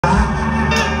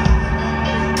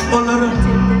a little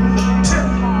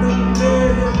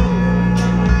tenderness.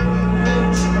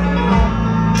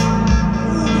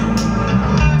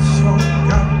 So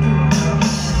got to,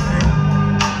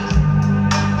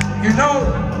 you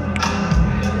know,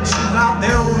 she's out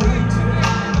there waiting,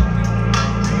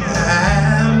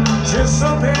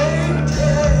 anticipating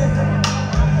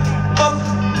of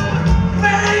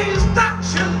things that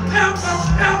you never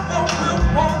ever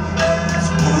will want.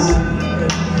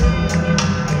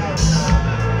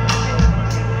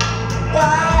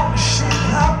 Wow, she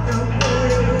got the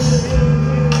ways.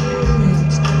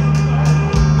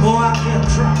 Oh, I can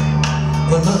try a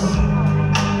little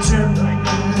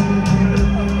tenderness.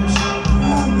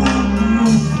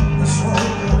 That's all I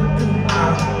gotta do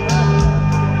now.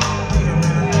 Wait a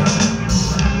minute.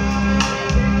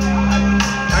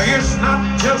 Now it's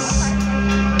not just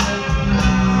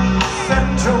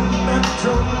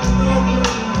sentimental.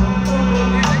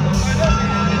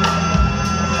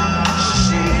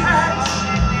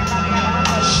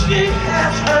 She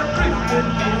has her grief in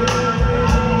me.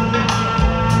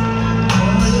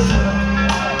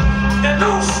 And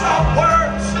those soft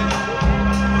words,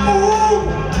 ooh,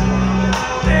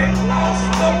 they all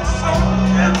spoke so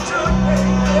tender.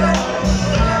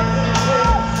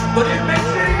 But it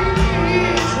makes it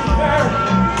easier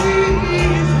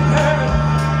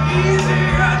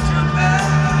to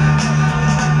bear.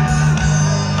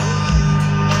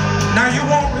 Now you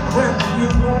won't regret it.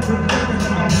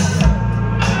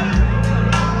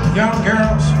 Young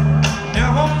girls,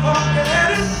 never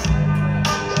forget it.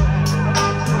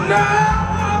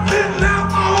 Loving their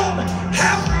own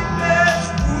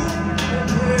happiness.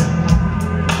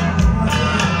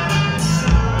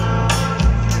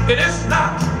 It is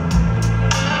not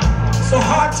so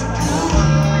hard to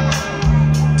do.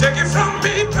 Take it from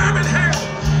me, Birmingham.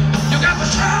 You got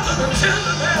the child of the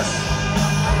tenderness.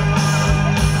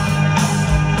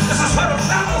 This is for the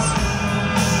fellas.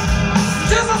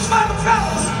 This is for the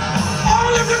fellas.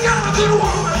 If you got a good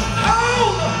woman,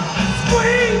 hold her,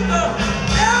 squeeze her,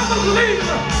 never leave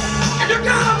her. If you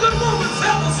got a good woman,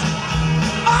 fellas,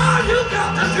 all you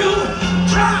got to do,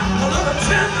 try a little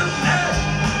tenderness.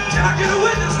 Can I get a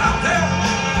witness out there?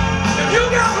 If you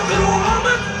got a good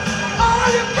woman, all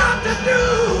you got to do,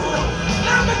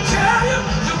 let me tell you,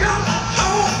 you got to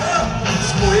hold her,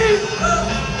 squeeze her,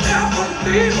 never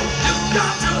leave her. You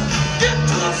got to get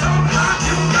to her somehow.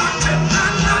 You got to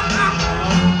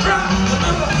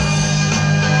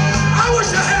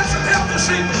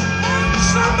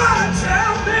somebody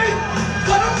tell me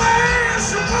what a man's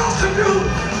supposed to do.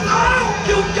 All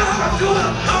you gotta do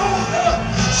is